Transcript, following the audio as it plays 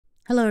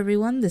Hello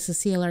everyone, this is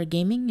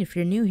CLRgaming. If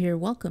you're new here,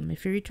 welcome.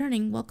 If you're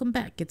returning, welcome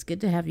back. It's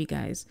good to have you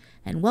guys.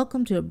 And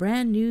welcome to a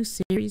brand new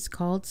series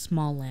called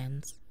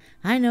Smallands.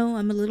 I know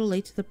I'm a little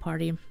late to the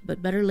party,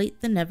 but better late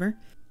than never.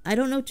 I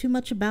don't know too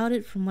much about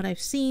it. From what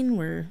I've seen,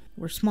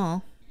 we're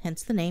small,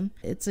 hence the name.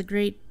 It's a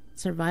great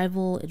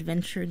survival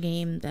adventure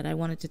game that I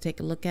wanted to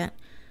take a look at.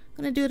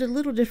 I'm going to do it a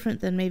little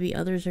different than maybe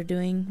others are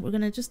doing. We're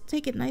going to just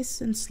take it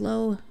nice and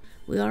slow.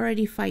 We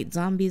already fight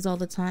zombies all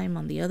the time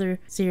on the other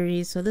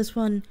series, so this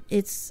one,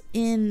 it's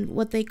in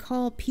what they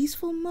call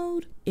peaceful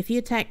mode. If you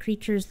attack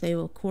creatures, they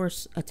will of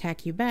course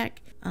attack you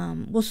back.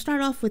 We'll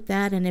start off with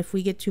that, and if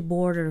we get too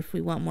bored or if we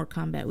want more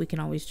combat, we can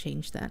always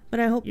change that. But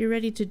I hope you're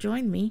ready to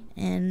join me,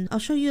 and I'll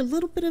show you a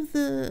little bit of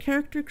the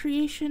character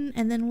creation,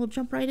 and then we'll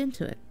jump right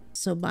into it.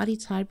 So body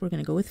type, we're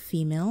going to go with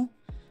female.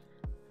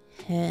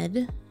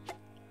 Head,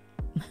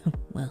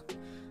 well,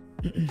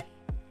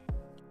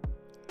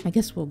 I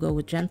guess we'll go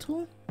with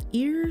gentle.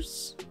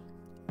 Ears,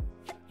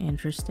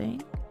 interesting.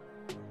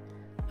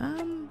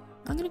 I'm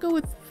gonna go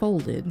with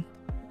folded.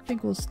 I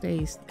think we'll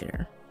stay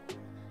there.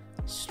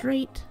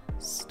 Straight,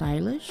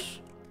 stylish,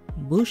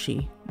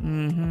 bushy.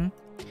 I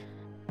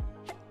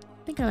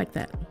think I like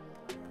that.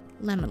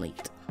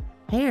 Lamelate.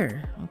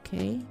 Hair,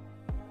 okay.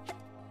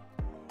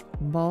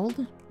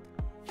 Bald.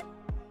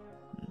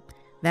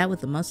 That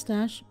with the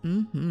mustache.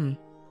 And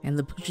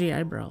the bushy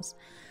eyebrows.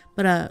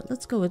 But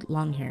let's go with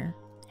long hair.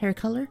 Hair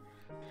color.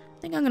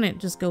 I think I'm gonna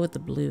just go with the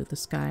blue. The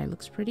sky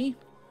looks pretty.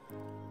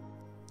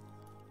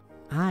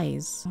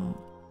 Eyes. Oh,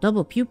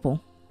 double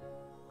pupil.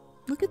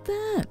 Look at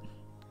that.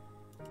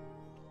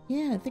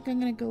 Yeah, I think I'm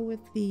gonna go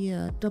with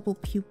the double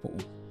pupil.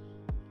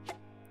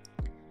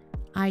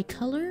 Eye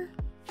color.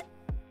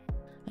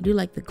 I do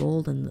like the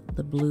gold and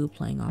the blue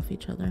playing off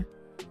each other.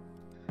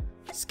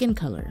 Skin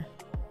color.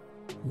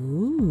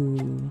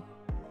 Ooh.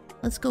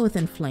 Let's go with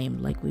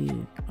inflamed, like we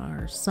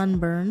are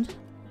sunburned.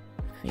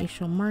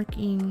 Facial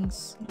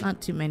markings, not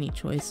too many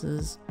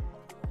choices.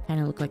 Kind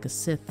of look like a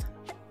Sith.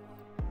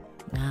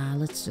 Nah,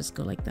 let's just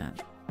go like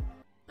that.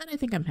 But I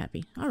think I'm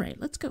happy. Alright,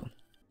 let's go.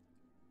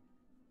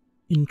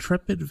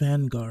 Intrepid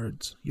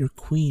vanguards, your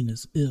queen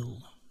is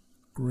ill,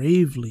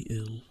 gravely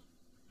ill.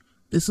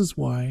 This is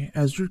why,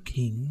 as your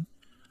king,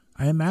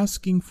 I am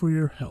asking for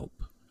your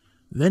help.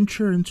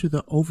 Venture into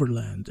the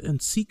overland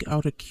and seek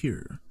out a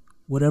cure,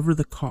 whatever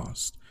the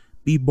cost.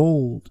 Be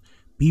bold,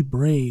 be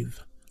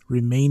brave,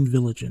 remain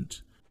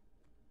vigilant.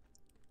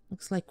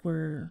 Looks like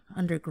we're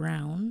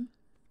underground.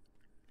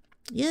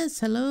 Yes,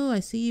 hello, I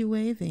see you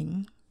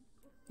waving.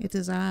 It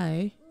is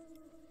I,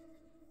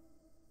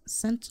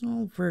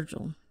 Sentinel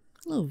Virgil.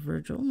 Hello,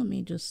 Virgil. Let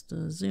me just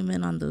zoom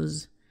in on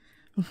those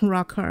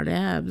rock hard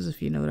abs, if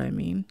you know what I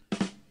mean.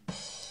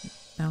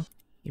 No,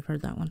 you've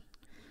heard that one.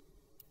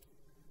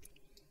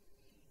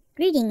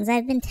 Greetings,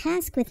 I've been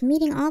tasked with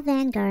meeting all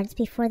vanguards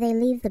before they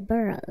leave the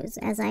burrows,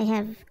 as I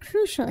have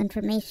crucial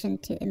information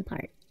to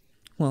impart.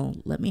 Well,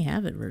 let me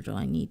have it, Virgil.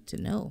 I need to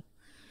know.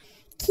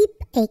 Keep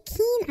a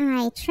keen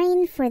eye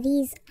trained for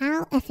these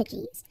owl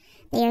effigies.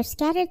 They are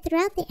scattered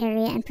throughout the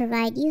area and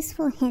provide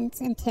useful hints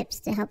and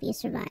tips to help you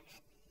survive.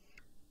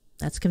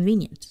 That's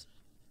convenient.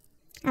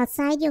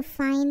 Outside you'll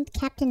find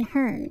Captain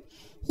Hearn.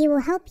 He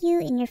will help you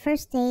in your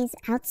first days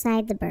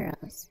outside the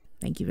burrows.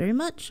 Thank you very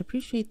much.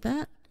 Appreciate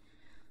that.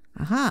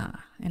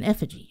 Aha, an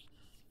effigy.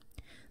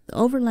 The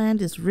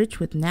overland is rich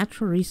with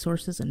natural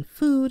resources and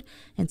food,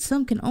 and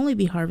some can only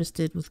be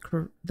harvested with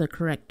the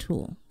correct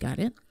tool. Got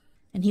it?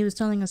 And he was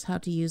telling us how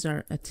to use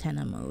our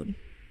antenna mode.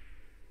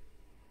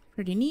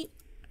 Pretty neat.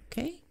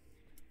 Okay.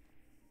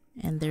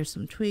 And there's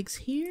some twigs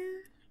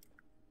here.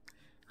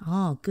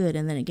 Oh, good.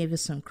 And then it gave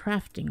us some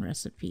crafting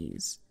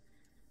recipes.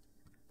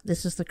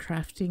 This is the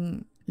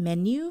crafting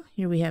menu.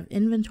 Here we have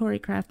inventory,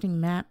 crafting,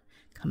 map,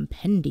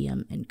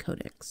 compendium, and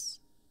codex.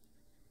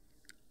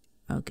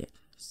 Oh, good.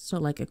 So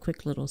like a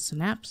quick little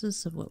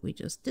synopsis of what we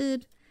just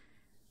did.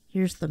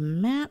 Here's the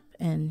map,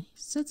 and he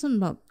said something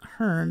about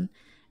Hearn.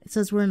 It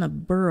says we're in a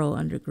burrow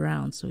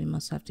underground, so we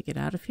must have to get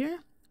out of here.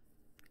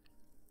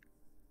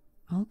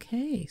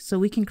 Okay, so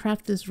we can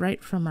craft this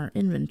right from our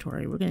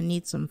inventory. We're going to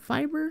need some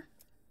fiber.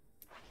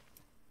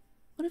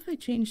 What if I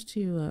change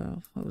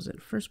to, what was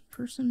it, first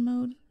person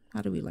mode?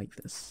 How do we like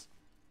this?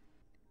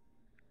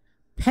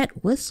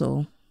 Pet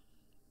whistle.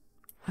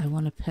 I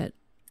want a pet.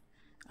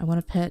 I want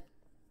a pet.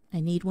 I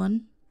need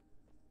one.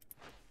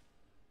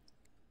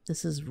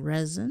 This is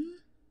resin.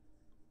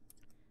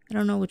 I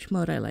don't know which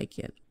mode I like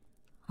yet.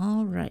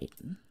 All right.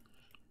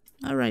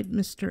 All right,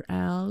 Mr.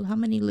 Owl. How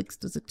many licks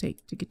does it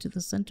take to get to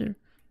the center?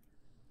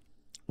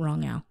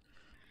 Wrong owl.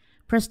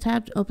 Press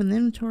tab to open the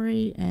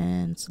inventory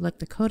and select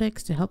the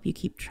codex to help you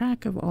keep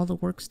track of all the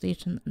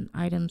workstation and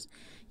items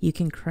you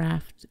can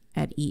craft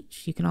at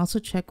each. You can also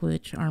check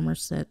which armor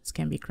sets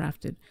can be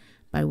crafted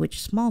by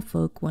which small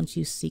folk once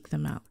you seek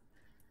them out.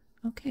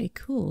 Okay,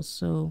 cool.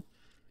 So,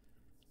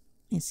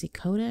 let's see,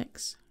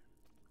 codex.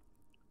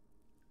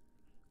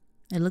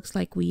 It looks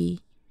like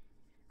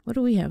what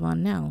do we have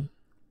on now?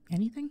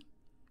 Anything?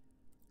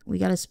 We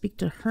got to speak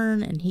to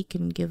Hearn and he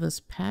can give us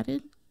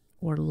padded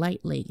or light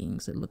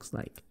leggings, it looks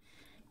like.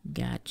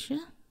 Gotcha.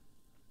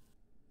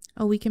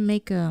 Oh, we can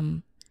make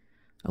a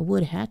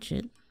wood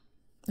hatchet.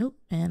 Oh,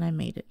 and I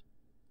made it.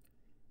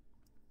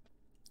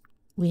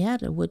 We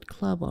had a wood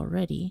club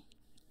already.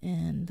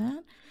 And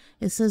that,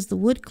 it says the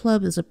wood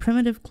club is a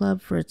primitive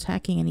club for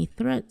attacking any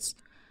threats.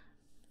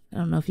 I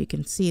don't know if you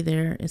can see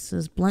there. It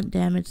says blunt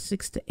damage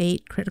 6 to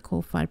 8,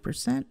 critical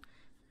 5%.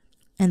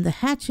 And the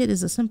hatchet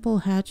is a simple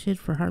hatchet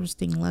for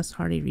harvesting less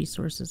hardy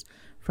resources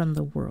from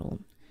the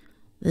world.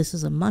 This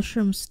is a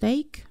mushroom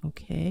steak.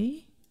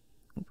 Okay.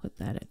 We'll put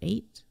that at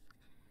 8.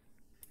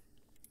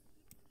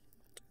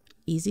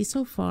 Easy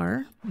so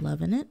far.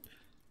 Loving it.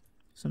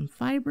 Some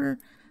fiber.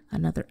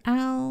 Another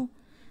owl.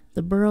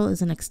 The Burrow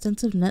is an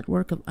extensive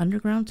network of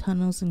underground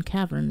tunnels and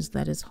caverns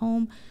that is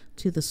home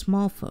to the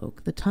small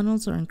folk. The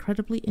tunnels are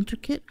incredibly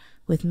intricate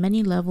with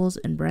many levels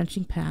and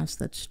branching paths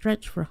that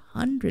stretch for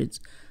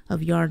hundreds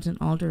of yards in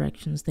all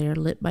directions. They are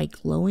lit by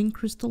glowing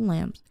crystal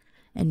lamps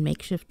and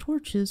makeshift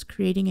torches,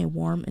 creating a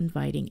warm,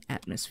 inviting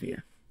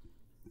atmosphere.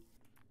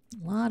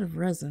 A lot of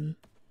resin.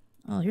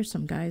 Oh, here's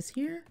some guys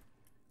here.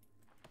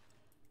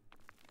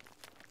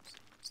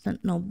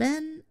 Sentinel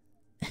Ben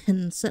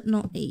and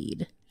Sentinel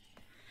Aid.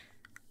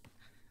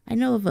 I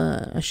know of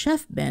a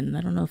Chef Ben.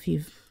 I don't know if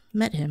you've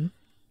met him.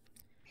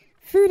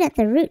 Food at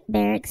the Root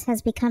Barracks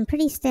has become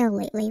pretty stale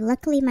lately.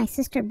 Luckily, my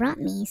sister brought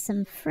me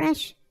some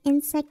fresh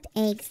insect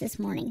eggs this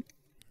morning.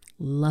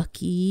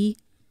 Lucky.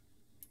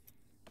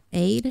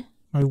 Aid?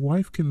 My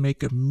wife can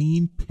make a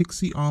mean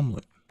pixie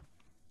omelet.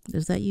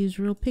 Does that use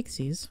real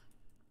pixies?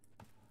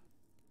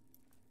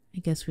 I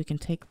guess we can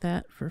take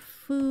that for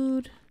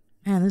food.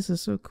 Man, this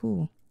is so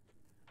cool.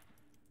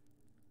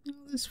 All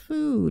this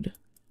food.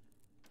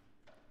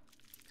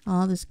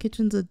 Oh, this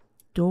kitchen's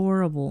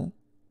adorable.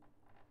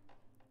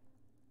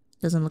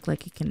 Doesn't look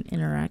like it can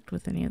interact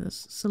with any of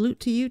this.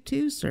 Salute to you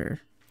too, sir.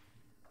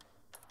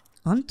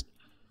 Hunt?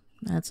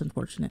 That's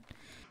unfortunate.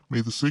 May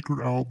the sacred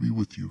owl be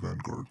with you,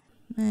 Vanguard.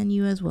 And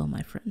you as well,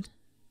 my friend.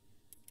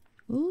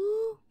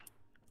 Ooh.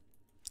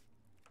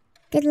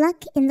 Good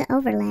luck in the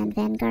Overland,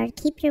 Vanguard.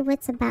 Keep your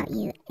wits about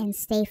you and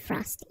stay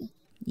frosty.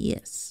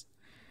 Yes.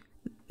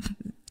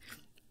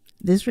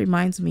 This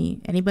reminds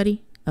me,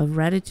 anybody, of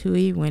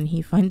Ratatouille when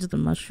he finds the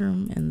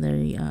mushroom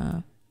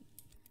and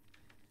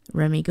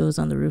Remy goes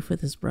on the roof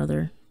with his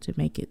brother to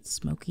make it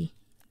smoky.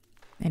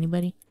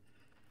 Anybody?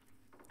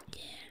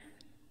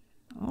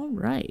 Yeah. All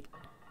right.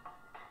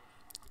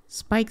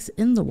 Spikes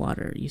in the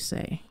water, you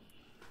say.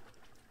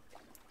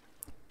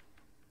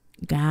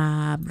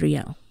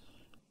 Gabrielle.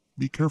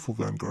 Be careful,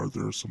 Vanguard.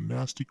 There are some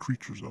nasty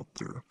creatures out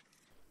there.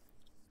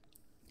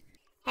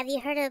 Have you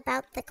heard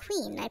about the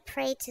Queen? I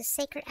pray to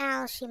Sacred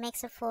Owl she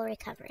makes a full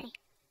recovery.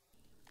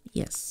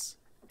 Yes.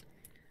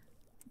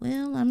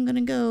 Well, I'm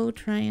gonna go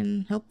try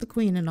and help the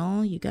Queen and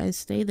all. You guys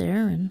stay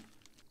there and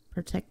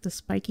protect the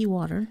spiky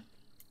water.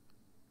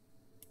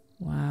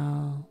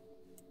 Wow.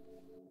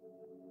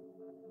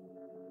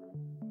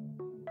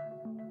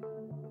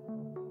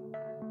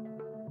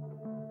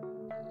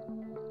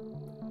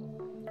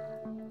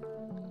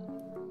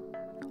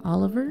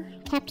 Oliver?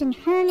 Captain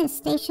Hearn is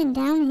stationed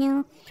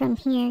downhill from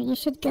here. You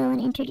should go and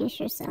introduce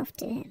yourself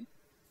to him.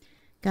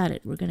 Got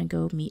it. We're gonna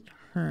go meet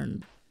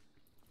Hearn.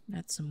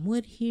 Got some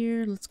wood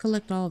here. Let's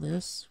collect all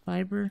this.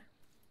 Fiber.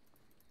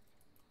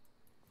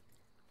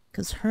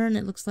 Because Hearn,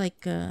 it looks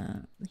like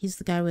he's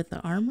the guy with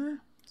the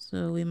armor.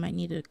 So we might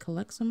need to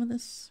collect some of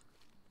this.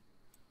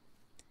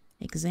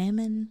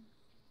 Examine.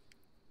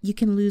 You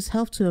can lose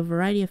health to a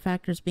variety of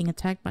factors: being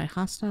attacked by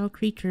hostile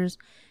creatures,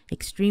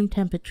 extreme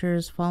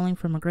temperatures, falling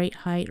from a great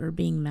height, or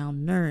being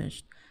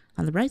malnourished.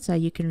 On the bright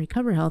side, you can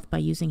recover health by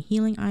using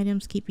healing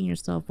items, keeping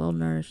yourself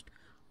well-nourished,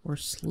 or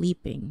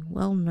sleeping.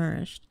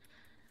 Well-nourished.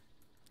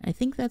 I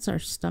think that's our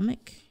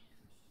stomach.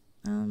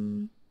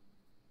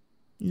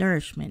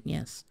 Nourishment,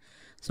 yes.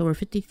 So we're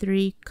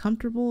 53.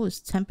 Comfortable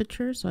is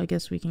temperature, so I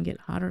guess we can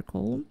get hot or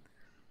cold.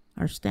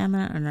 Our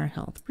stamina and our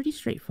health. Pretty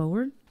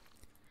straightforward.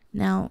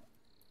 Now,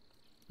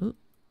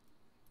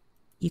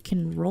 you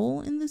can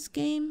roll in this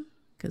game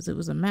because it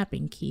was a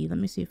mapping key. Let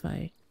me see if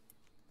there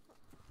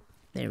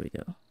we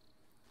go.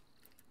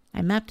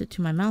 I mapped it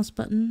to my mouse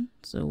button,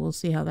 so we'll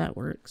see how that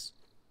works.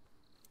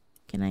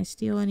 Can I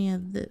steal any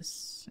of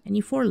this?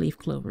 Any 4-leaf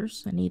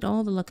clovers? I need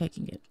all the luck I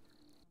can get.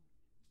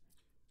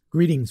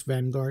 Greetings,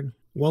 Vanguard.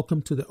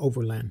 Welcome to the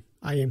Overland.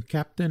 I am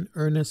Captain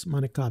Ernest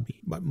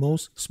Manakabi, but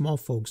most small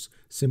folks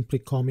simply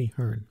call me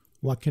Hearn.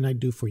 What can I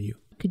do for you?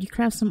 Could you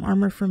craft some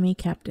armor for me,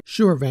 Captain?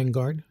 Sure,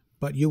 Vanguard,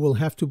 but you will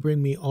have to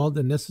bring me all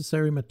the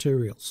necessary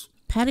materials.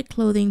 Padded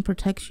clothing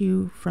protects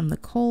you from the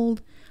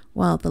cold,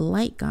 while the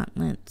light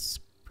gauntlets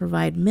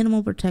provide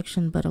minimal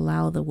protection but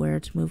allow the wearer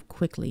to move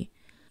quickly.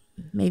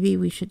 Maybe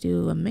we should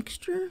do a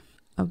mixture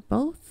of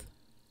both?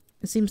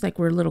 It seems like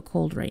we're a little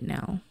cold right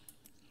now.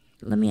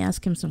 Let me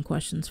ask him some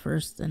questions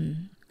first,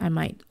 and I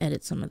might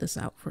edit some of this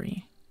out for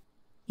you.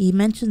 He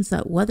mentions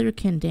that weather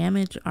can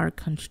damage our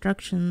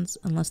constructions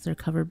unless they're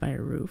covered by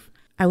a roof.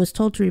 I was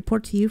told to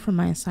report to you for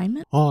my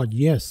assignment. Oh,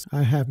 yes,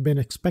 I have been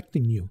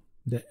expecting you.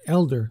 The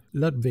elder,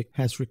 Ludwig,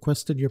 has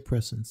requested your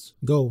presence.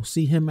 Go,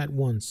 see him at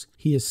once.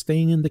 He is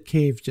staying in the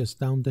cave just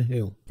down the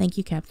hill. Thank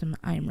you, Captain.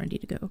 I am ready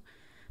to go.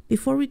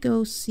 Before we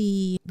go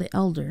see the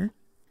elder,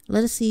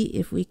 let us see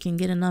if we can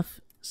get enough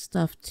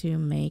stuff to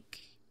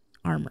make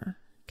armor.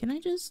 Can I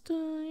just,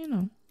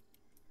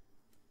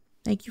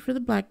 Thank you for the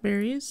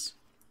blackberries.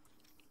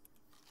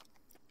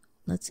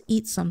 Let's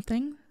eat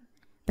something.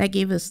 That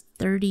gave us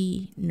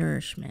 30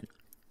 nourishment.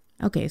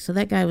 Okay, so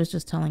that guy was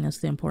just telling us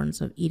the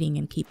importance of eating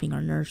and keeping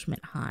our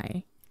nourishment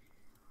high.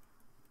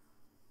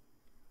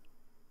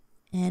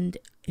 And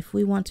if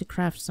we want to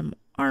craft some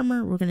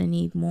armor, we're going to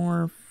need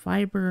more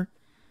fiber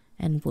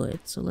and wood.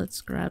 So let's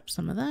grab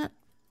some of that.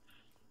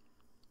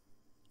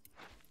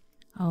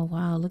 Oh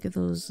wow, look at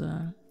those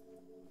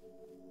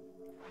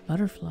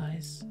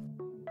butterflies.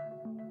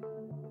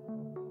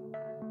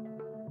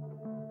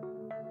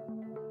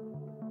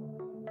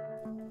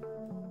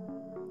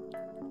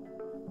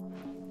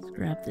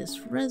 Grab this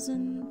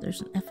resin.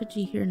 There's an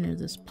effigy here near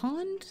this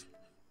pond.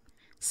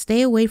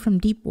 Stay away from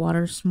deep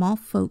water. Small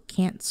folk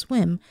can't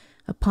swim.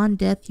 Upon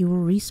death, you will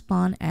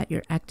respawn at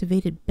your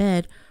activated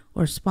bed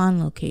or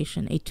spawn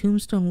location. A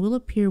tombstone will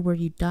appear where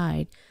you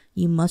died.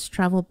 You must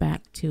travel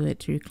back to it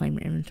to reclaim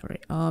your inventory.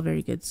 Oh,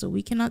 very good. So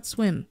we cannot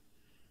swim.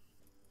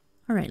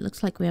 Alright,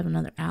 looks like we have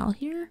another owl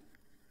here.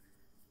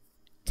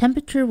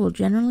 Temperature will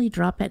generally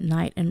drop at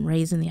night and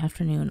raise in the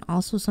afternoon.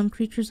 Also, some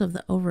creatures of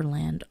the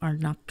overland are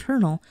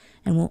nocturnal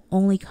and will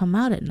only come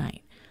out at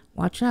night.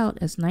 Watch out,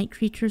 as night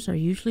creatures are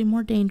usually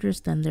more dangerous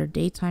than their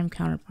daytime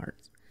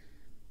counterparts.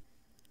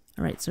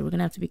 Alright, so we're going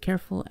to have to be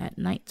careful at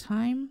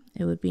nighttime.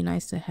 It would be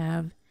nice to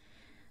have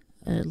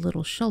a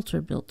little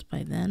shelter built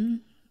by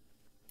then.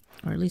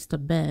 Or at least a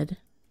bed.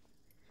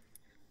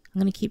 I'm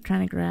going to keep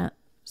trying to grab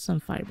some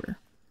fiber.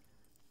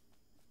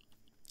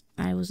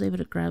 I was able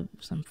to grab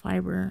some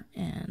fiber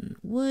and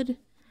wood.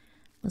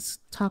 Let's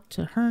talk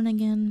to Hearn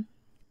again.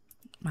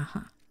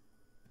 Aha.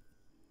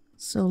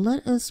 So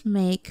let us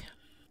make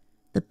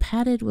the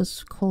padded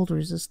with cold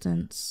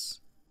resistance.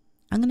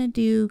 I'm going to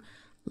do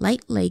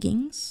light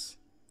leggings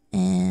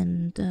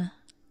and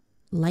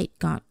light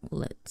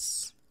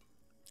gauntlets.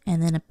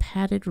 And then a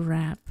padded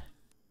wrap.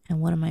 And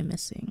what am I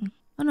missing?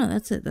 Oh no,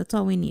 that's it. That's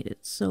all we needed.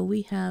 So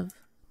we have,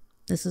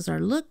 this is our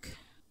look.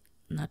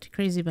 Not too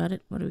crazy about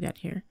it. What do we got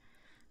here?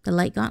 The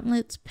light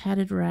gauntlets,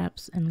 padded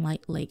wraps, and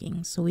light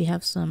leggings. So we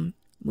have some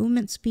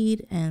movement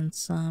speed and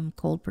some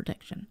cold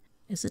protection.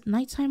 Is it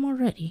nighttime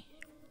already?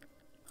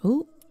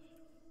 Oh.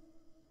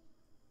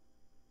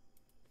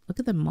 Look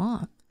at the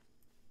moth.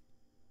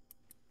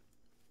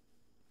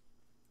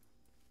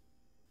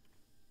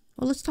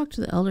 Well, let's talk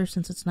to the elder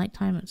since it's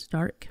nighttime and it's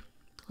dark.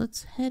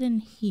 Let's head in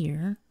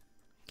here.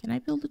 Can I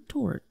build a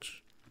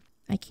torch?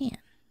 I can.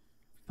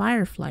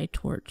 Firefly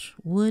torch.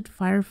 Wood,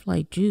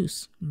 firefly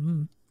juice.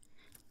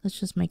 Let's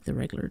just make the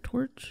regular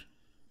torch.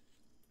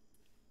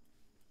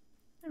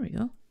 There we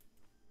go.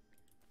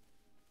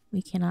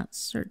 We cannot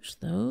search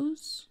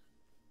those.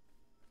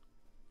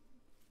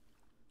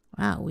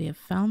 Wow, we have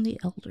found the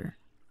elder.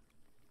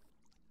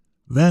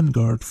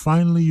 Vanguard,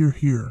 finally you're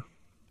here.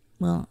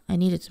 Well, I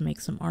needed to make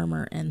some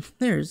armor, and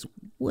there's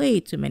way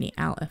too many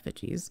owl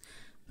effigies.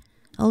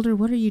 Elder,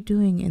 what are you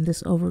doing in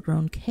this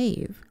overgrown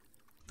cave?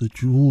 The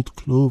jeweled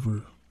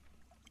clover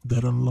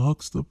that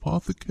unlocks the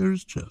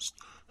apothecary's chest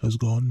has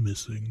gone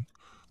missing.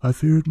 I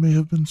fear it may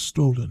have been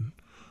stolen.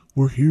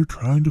 We're here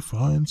trying to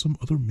find some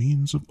other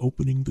means of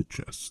opening the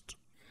chest.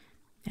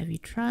 Have you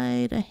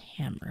tried a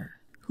hammer?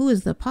 Who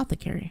is the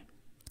apothecary?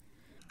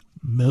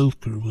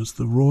 Melker was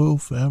the royal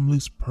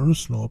family's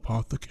personal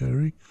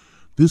apothecary.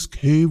 This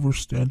cave we're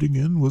standing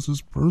in was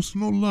his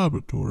personal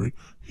laboratory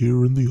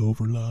here in the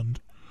overland.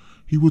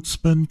 He would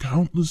spend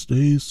countless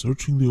days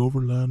searching the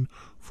overland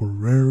for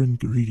rare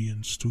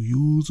ingredients to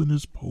use in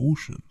his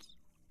potions.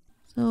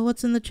 So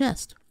what's in the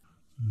chest?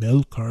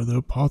 Melkar, the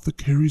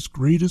apothecary's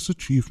greatest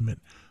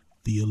achievement,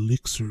 the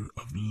elixir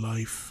of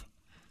life.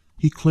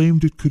 He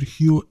claimed it could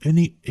heal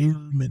any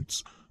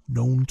ailments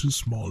known to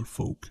small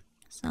folk.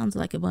 Sounds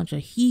like a bunch of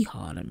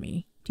hee-haw to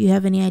me. Do you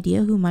have any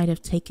idea who might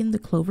have taken the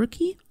clover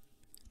key?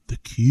 The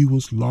key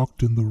was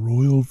locked in the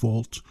royal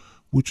vault,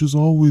 which is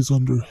always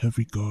under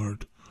heavy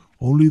guard.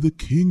 Only the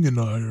king and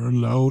I are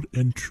allowed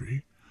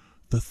entry.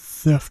 The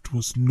theft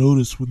was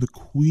noticed when the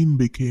queen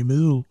became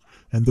ill,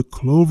 and the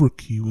clover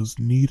key was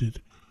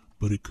needed,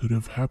 but it could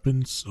have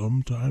happened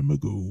some time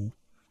ago.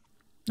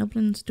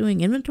 Nobody's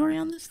doing inventory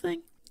on this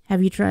thing?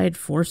 Have you tried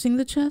forcing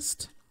the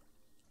chest?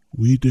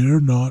 We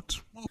dare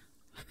not.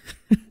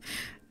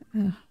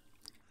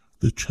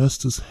 The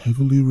chest is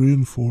heavily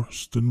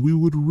reinforced, and we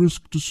would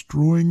risk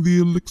destroying the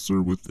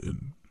elixir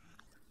within.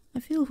 I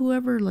feel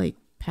whoever,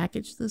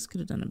 packaged this could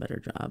have done a better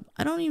job.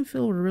 I don't even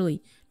feel we're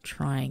really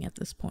trying at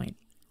this point.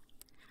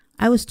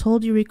 I was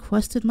told you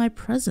requested my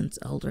presence,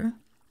 Elder.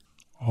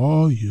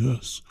 Ah,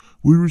 yes.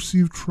 We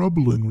received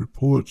troubling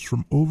reports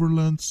from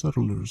overland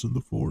settlers in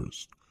the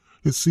forest.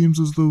 It seems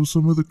as though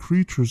some of the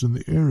creatures in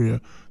the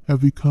area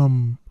have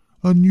become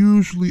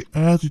unusually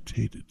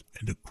agitated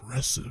and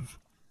aggressive.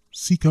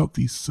 Seek out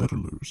these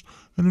settlers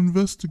and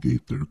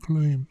investigate their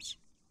claims.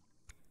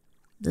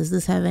 Does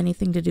this have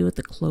anything to do with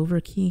the clover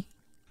key?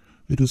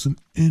 It is an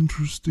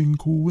interesting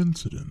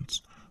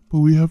coincidence, but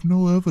we have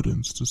no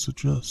evidence to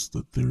suggest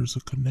that there is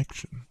a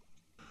connection.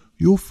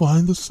 You'll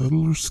find the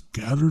settlers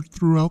scattered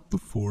throughout the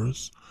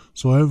forest,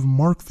 so I have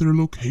marked their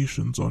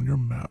locations on your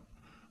map.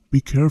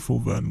 Be careful,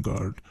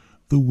 Vanguard.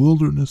 The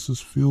wilderness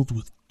is filled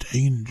with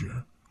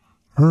danger.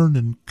 Hearn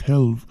and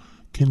Kelv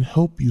can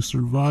help you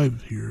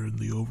survive here in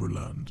the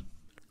overland.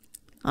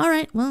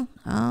 Alright, well,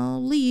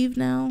 I'll leave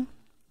now.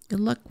 Good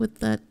luck with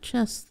that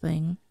chest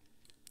thing.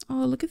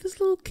 Oh, look at this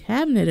little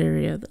cabinet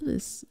area. That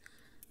is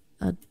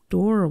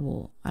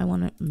adorable. I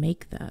want to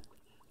make that.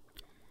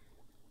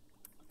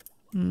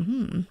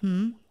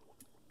 You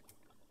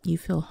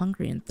feel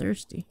hungry and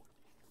thirsty.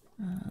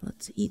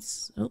 Let's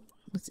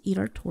eat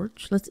our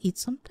torch. Let's eat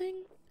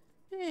something.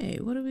 Hey,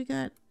 what do we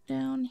got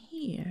down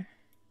here?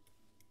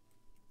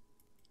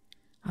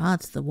 Ah,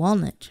 it's the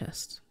walnut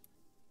chest.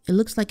 It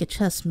looks like a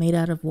chest made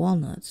out of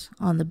walnuts.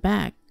 On the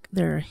back,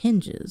 there are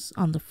hinges.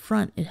 On the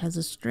front, it has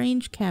a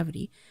strange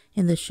cavity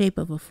in the shape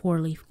of a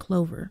 4-leaf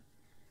clover.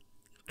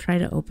 Try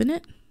to open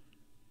it?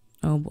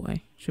 Oh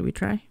boy, should we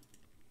try?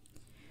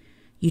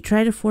 You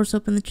try to force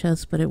open the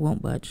chest, but it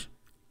won't budge.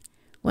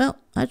 Well,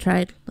 I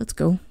tried. Let's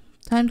go.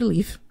 Time to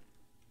leave.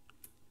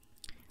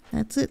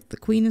 That's it. The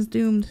queen is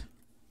doomed.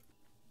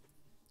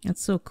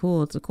 That's so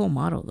cool. It's a cool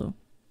model, though.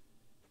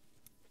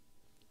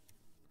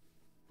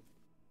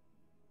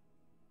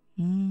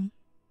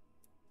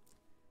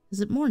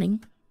 Is it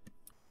morning?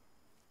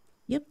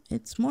 Yep,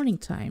 it's morning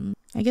time.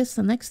 I guess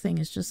the next thing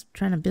is just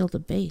trying to build a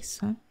base,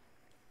 huh?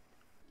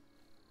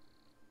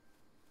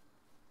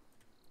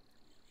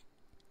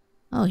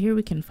 Oh, here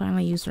we can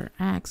finally use our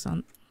axe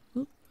on...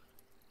 Oop.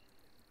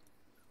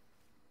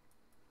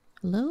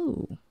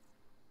 Hello.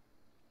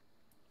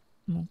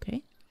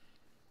 Okay.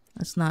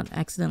 Let's not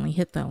accidentally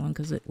hit that one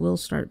because it will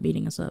start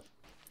beating us up.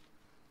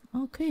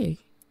 Okay.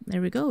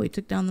 There we go. We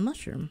took down the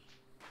mushroom.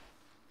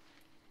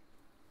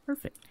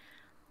 Perfect.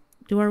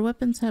 Do our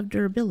weapons have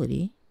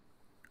durability?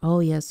 Oh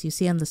yes, you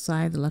see on the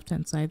side, the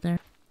left-hand side there?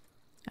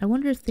 I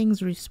wonder if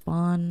things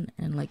respawn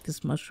and like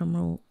this mushroom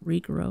will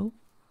regrow.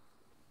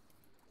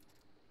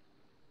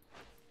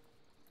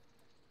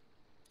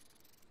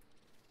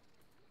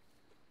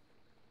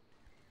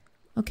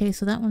 Okay,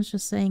 so that one's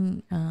just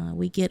saying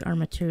we get our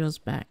materials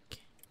back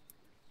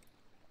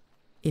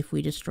if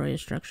we destroy a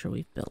structure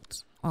we've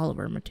built. All of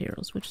our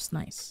materials, which is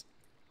nice.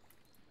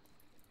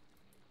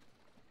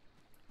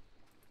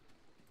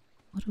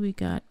 What do we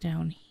got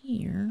down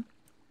here?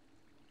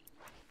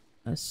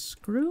 A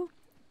screw?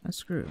 A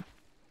screw.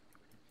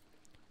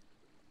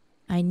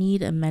 I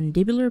need a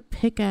mandibular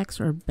pickaxe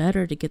or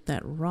better to get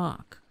that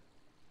rock.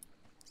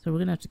 So we're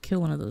gonna have to kill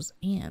one of those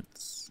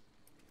ants.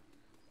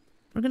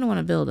 We're gonna want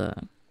to build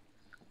a...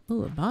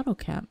 Oh, a bottle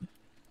cap.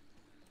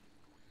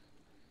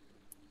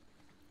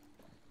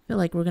 I feel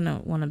like we're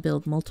gonna want to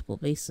build multiple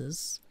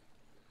bases.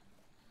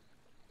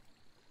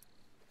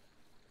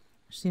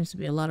 There seems to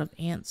be a lot of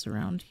ants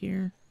around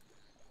here.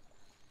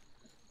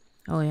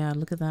 Oh yeah,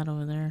 look at that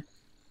over there.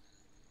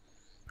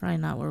 Probably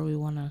not where we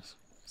want to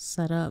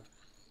set up.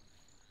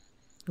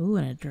 Ooh,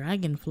 and a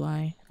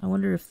dragonfly. I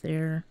wonder if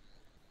they're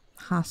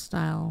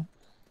hostile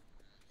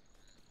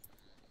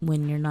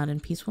when you're not in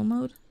peaceful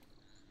mode.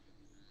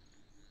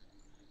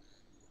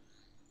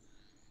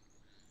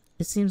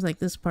 It seems like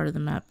this part of the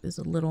map is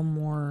a little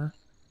more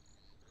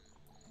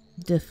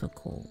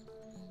difficult.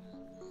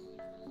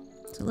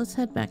 So let's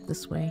head back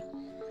this way.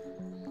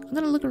 I'm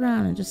gonna look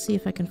around and just see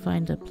if I can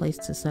find a place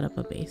to set up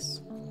a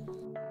base.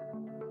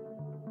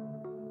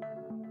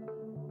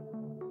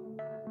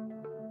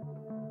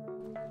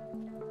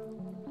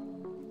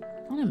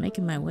 I'm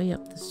making my way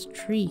up this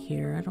tree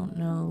here. I don't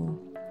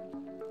know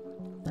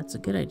if that's a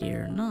good idea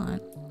or not.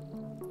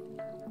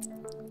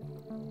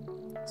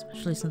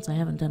 Especially since I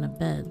haven't done a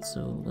bed,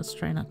 so let's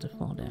try not to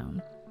fall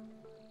down.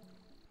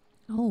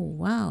 Oh,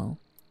 wow.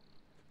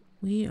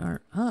 We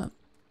are up.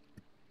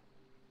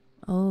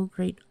 Oh,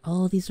 great.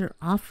 Oh, these are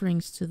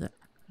offerings to the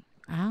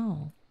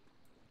owl.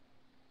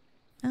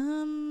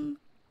 You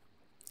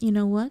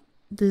know what?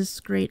 This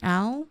great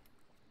owl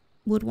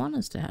would want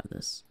us to have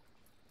this.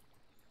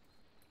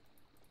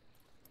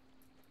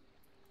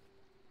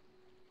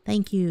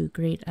 Thank you,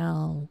 great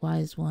owl,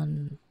 wise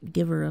one,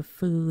 giver of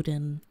food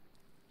and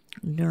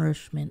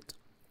nourishment.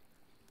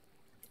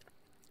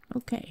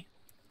 Okay,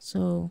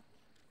 so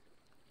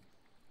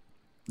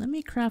let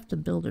me craft a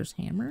builder's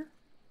hammer.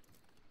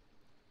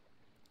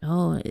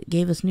 Oh, it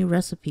gave us new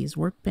recipes.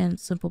 Workbench,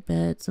 simple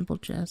bed, simple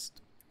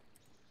chest.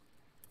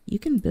 You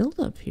can build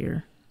up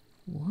here.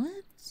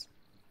 What?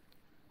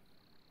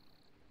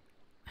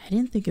 I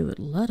didn't think it would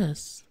let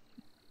us.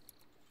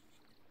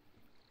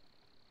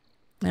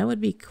 That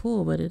would be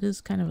cool, but it is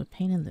kind of a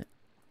pain in the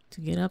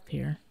to get up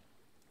here.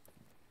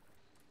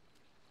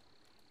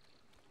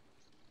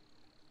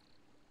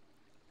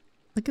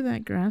 Look at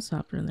that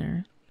grasshopper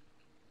there.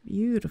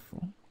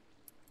 Beautiful.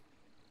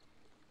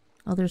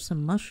 Oh, there's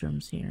some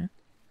mushrooms here.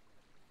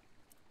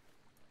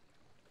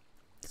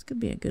 Let's could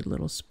be a good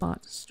little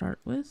spot to start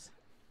with.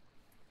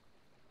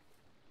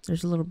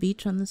 There's a little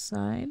beach on this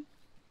side.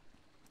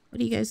 What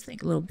do you guys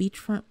think? A little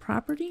beachfront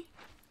property?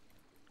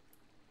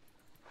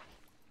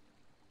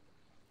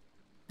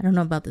 I don't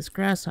know about this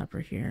grasshopper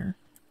here.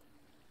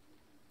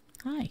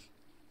 Hi.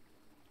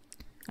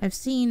 I've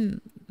seen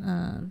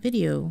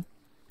video,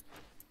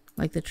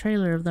 like the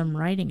trailer of them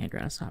riding a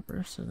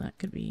grasshopper, so that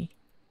could be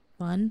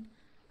fun.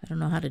 I don't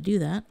know how to do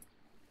that.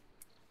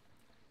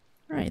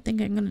 Alright, I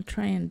think I'm going to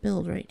try and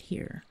build right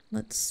here.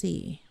 Let's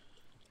see.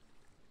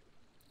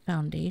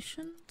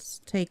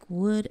 Foundations. Take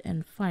wood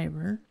and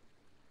fiber.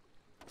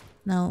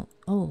 Now,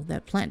 oh,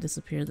 that plant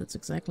disappeared. That's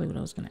exactly what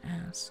I was going to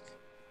ask.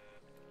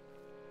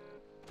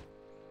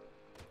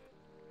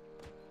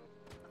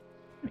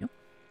 There we go.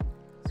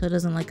 So it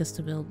doesn't like us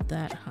to build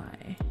that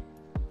high.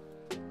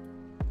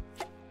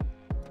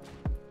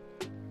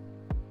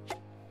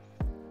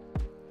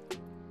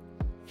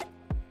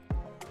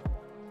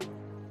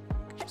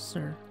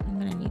 Sir, I'm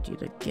gonna need you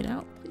to get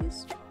out,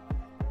 please.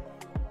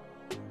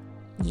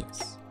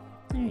 Yes.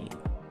 There you go.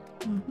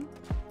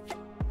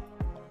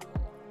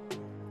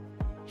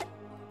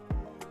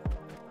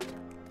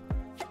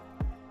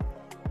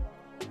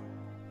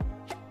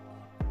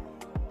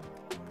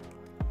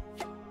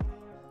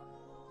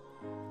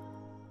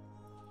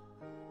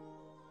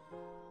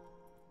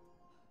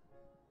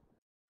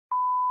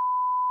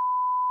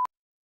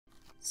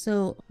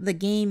 So the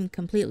game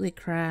completely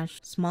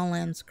crashed.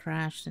 Smallands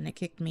crashed and it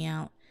kicked me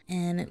out.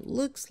 And it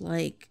looks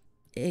like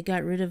it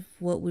got rid of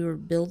what we were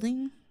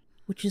building,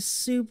 which is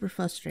super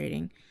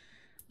frustrating.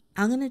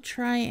 I'm going to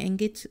try and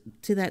get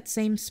to that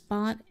same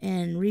spot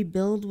and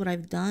rebuild what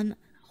I've done.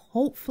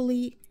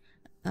 Hopefully,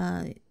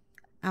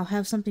 I'll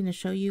have something to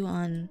show you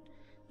on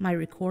my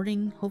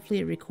recording.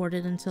 Hopefully it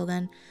recorded until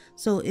then.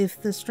 So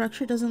if the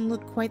structure doesn't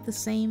look quite the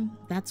same,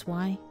 that's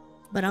why.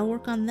 But I'll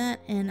work on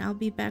that and I'll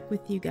be back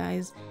with you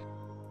guys.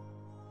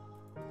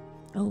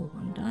 Oh,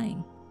 I'm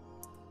dying.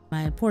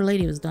 My poor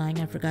lady was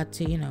dying. I forgot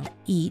to,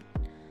 eat.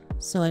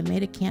 So I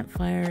made a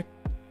campfire,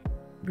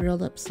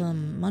 grilled up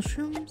some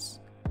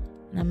mushrooms,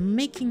 and I'm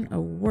making a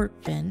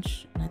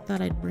workbench. And I thought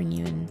I'd bring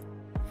you in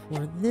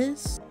for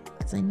this,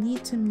 because I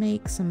need to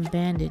make some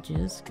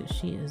bandages, because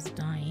she is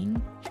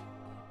dying.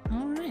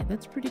 Alright,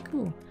 that's pretty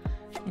cool.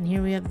 And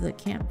here we have the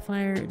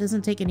campfire. It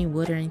doesn't take any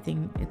wood or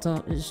anything.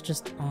 It's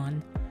just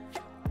on.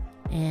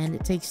 And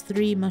it takes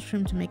 3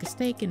 mushrooms to make a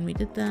steak, and we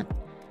did that.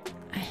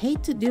 I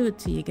hate to do it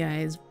to you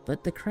guys,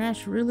 but the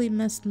crash really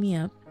messed me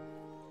up.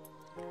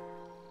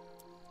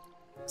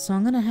 So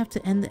I'm gonna have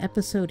to end the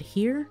episode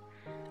here.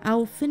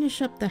 I'll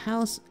finish up the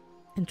house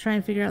and try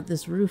and figure out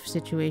this roof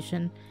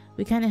situation.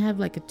 We kind of have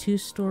like a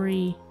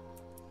 2-story...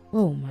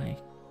 Oh my...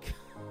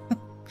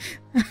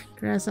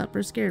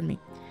 Grasshopper scared me.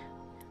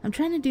 I'm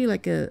trying to do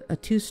like a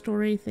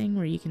 2-story thing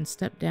where you can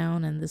step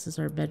down and this is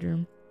our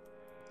bedroom.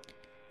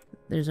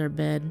 There's our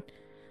bed.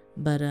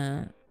 But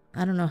I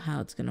don't know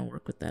how it's gonna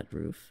work with that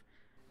roof.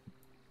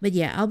 But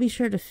yeah, I'll be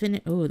sure to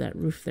finish... Oh, that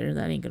roof there,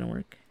 that ain't gonna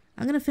work.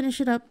 I'm gonna finish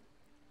it up.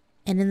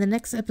 And in the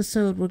next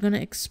episode, we're gonna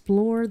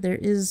explore. There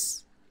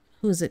is...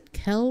 Who is it?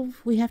 Kelv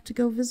we have to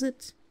go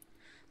visit?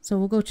 So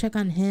we'll go check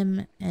on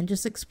him and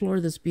just explore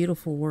this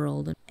beautiful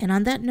world. And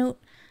on that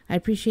note, I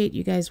appreciate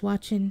you guys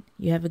watching.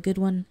 You have a good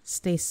one.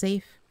 Stay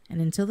safe.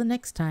 And until the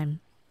next time,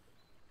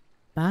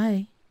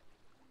 bye.